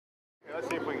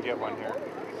Let's see if we can get one here.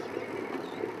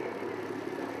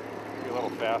 Be a little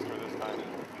faster this time.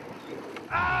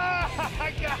 Ah!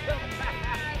 I got him!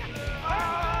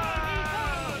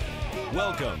 Ah!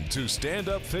 Welcome to Stand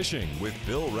Up Fishing with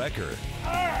Bill Roecker.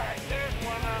 All right, there's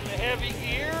one on the heavy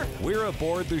gear. We're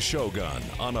aboard the Shogun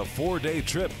on a 4-day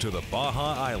trip to the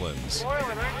Baja Islands.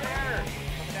 Boiling right there.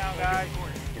 Come down, guys.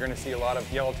 You're going to see a lot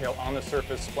of yellowtail on the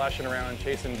surface, splashing around and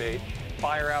chasing bait.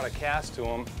 Fire out a cast to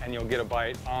them, and you'll get a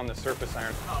bite on the surface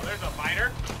iron. Oh, there's a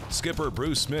biter. Skipper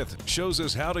Bruce Smith shows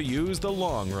us how to use the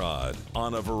long rod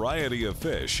on a variety of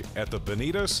fish at the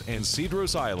Benitos and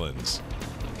Cedros Islands.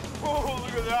 Oh,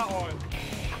 look at that one.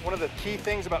 One of the key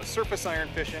things about surface iron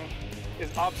fishing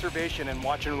is observation and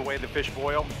watching the way the fish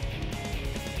boil.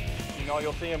 You know,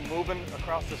 you'll see them moving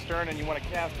across the stern, and you want to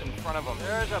cast in front of them.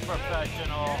 There's a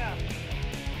professional. Yeah.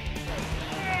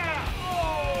 Yeah.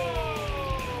 Oh!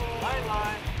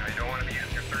 Line. Now, you don't want to be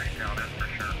using your 30 pound, that's for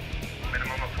sure.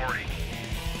 Minimum of 40.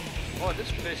 Boy, this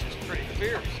fish is pretty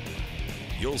fierce.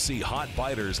 You'll see hot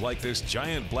biters like this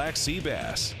giant black sea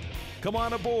bass. Come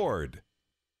on aboard.